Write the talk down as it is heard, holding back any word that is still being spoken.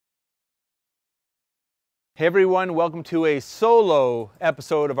Hey everyone, welcome to a solo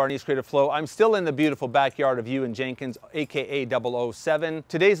episode of Arnis Creative Flow. I'm still in the beautiful backyard of Ewan Jenkins, aka 007.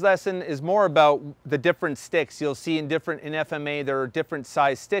 Today's lesson is more about the different sticks. You'll see in FMA, there are different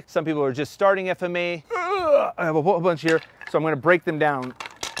size sticks. Some people are just starting FMA. I have a whole bunch here, so I'm gonna break them down.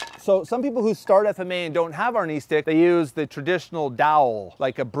 So some people who start FMA and don't have Arnis stick, they use the traditional dowel,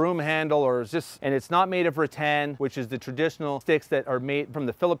 like a broom handle and it's not made of rattan, which is the traditional sticks that are made from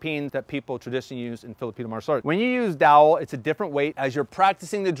the Philippines that people traditionally use in Filipino martial arts. When you use dowel, it's a different weight. As you're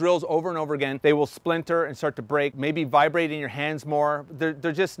practicing the drills over and over again, they will splinter and start to break, maybe vibrate in your hands more. They're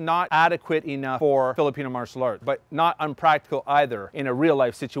just not adequate enough for Filipino martial arts, but not unpractical either. In a real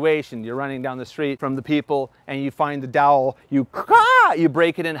life situation, you're running down the street from the people and you find the dowel, you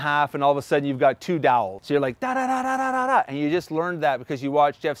break it in half, and all of a sudden you've got two dowels. So you're like da da da da da da da, and you just learned that because you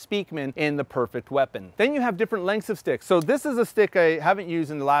watched Jeff Speakman in The Perfect Weapon. Then you have different lengths of sticks. So this is a stick I haven't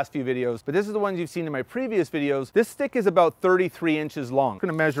used in the last few videos, but this is the ones you've seen in my previous videos. This stick is about 33 inches long. I'm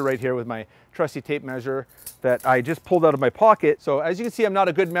gonna measure right here with my trusty tape measure that I just pulled out of my pocket. So as you can see, I'm not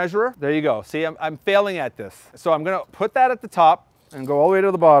a good measurer. There you go. See, I'm failing at this. So I'm gonna put that at the top and go all the way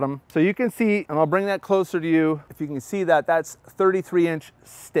to the bottom. So you can see, and I'll bring that closer to you. If you can see that, that's 33-inch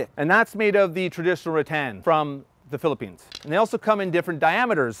stick. And that's made of the traditional rattan from the Philippines. And they also come in different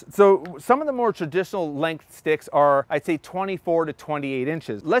diameters. So some of the more traditional length sticks are, I'd say 24 to 28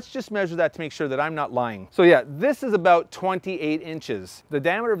 inches. Let's just measure that to make sure that I'm not lying. So yeah, this is about 28 inches. The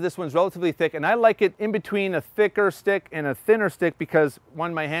diameter of this one's relatively thick, and I like it in between a thicker stick and a thinner stick because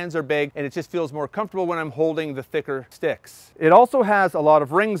one, my hands are big and it just feels more comfortable when I'm holding the thicker sticks. It also has a lot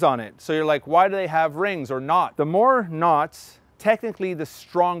of rings on it. So you're like, why do they have rings or not? The more knots, technically the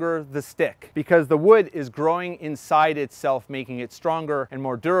stronger the stick, because the wood is growing inside itself, making it stronger and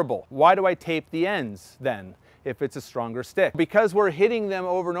more durable. Why do I tape the ends then if it's a stronger stick? Because we're hitting them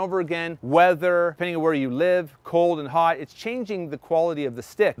over and over again. Weather, depending on where you live, cold and hot, it's changing the quality of the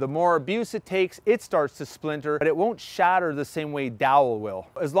stick. The more abuse it takes, it starts to splinter, but it won't shatter the same way dowel will.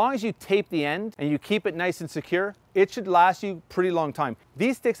 As long as you tape the end and you keep it nice and secure, it should last you a pretty long time.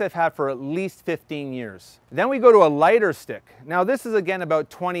 These sticks I've had for at least 15 years. Then we go to a lighter stick. Now this is again about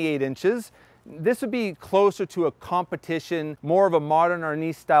 28 inches. This would be closer to a competition, more of a modern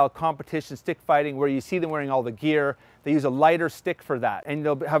Arnis style competition stick fighting where you see them wearing all the gear. They use a lighter stick for that, and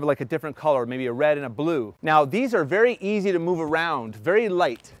they'll have like a different color, maybe a red and a blue. Now these are very easy to move around, very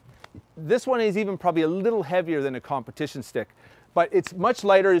light. This one is even probably a little heavier than a competition stick, but it's much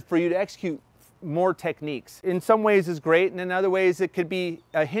lighter for you to execute more techniques. In some ways it's great, and in other ways it could be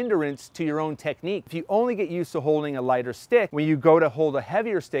a hindrance to your own technique. If you only get used to holding a lighter stick, when you go to hold a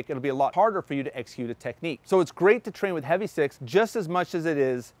heavier stick, it'll be a lot harder for you to execute a technique. So it's great to train with heavy sticks just as much as it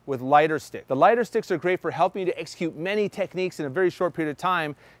is with lighter sticks. The lighter sticks are great for helping you to execute many techniques in a very short period of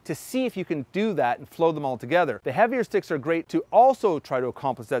time to see if you can do that and flow them all together. The heavier sticks are great to also try to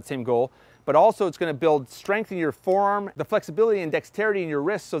accomplish that same goal, but also it's going to build strength in your forearm, the flexibility and dexterity in your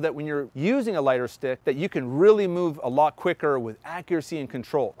wrist, so that when you're using a lighter stick, that you can really move a lot quicker with accuracy and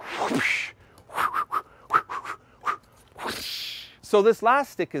control. So this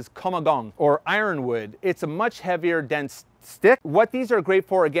last stick is komagong, or ironwood. It's a much heavier, dense stick. What these are great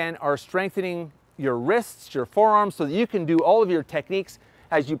for, again, are strengthening your wrists, your forearms, so that you can do all of your techniques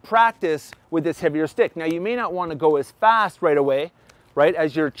as you practice with this heavier stick. Now you may not want to go as fast right away, right,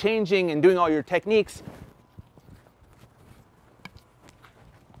 as you're changing and doing all your techniques.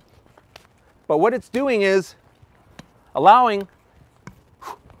 But what it's doing is allowing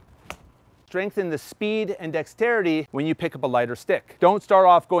strengthen the speed and dexterity when you pick up a lighter stick. Don't start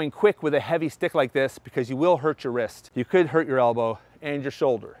off going quick with a heavy stick like this because you will hurt your wrist. You could hurt your elbow and your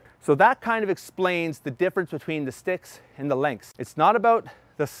shoulder. So that kind of explains the difference between the sticks and the lengths. It's not about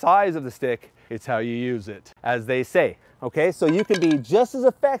the size of the stick, it's how you use it, as they say. Okay, so you can be just as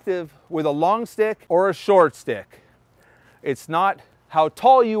effective with a long stick or a short stick. It's not how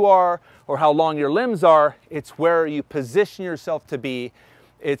tall you are or how long your limbs are, it's where you position yourself to be.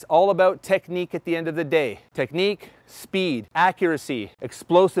 It's all about technique at the end of the day. Technique, speed, accuracy,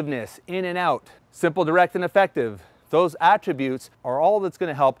 explosiveness, in and out, simple, direct, and effective. Those attributes are all that's going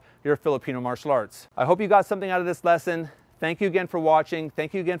to help your Filipino martial arts. I hope you got something out of this lesson. Thank you again for watching.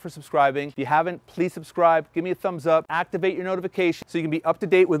 Thank you again for subscribing. If you haven't, please subscribe. Give me a thumbs up. Activate your notifications so you can be up to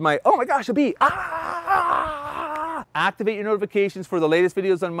date with my, oh my gosh, a bee. Activate your notifications for the latest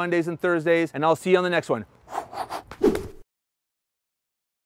videos on Mondays and Thursdays, and I'll see you on the next one.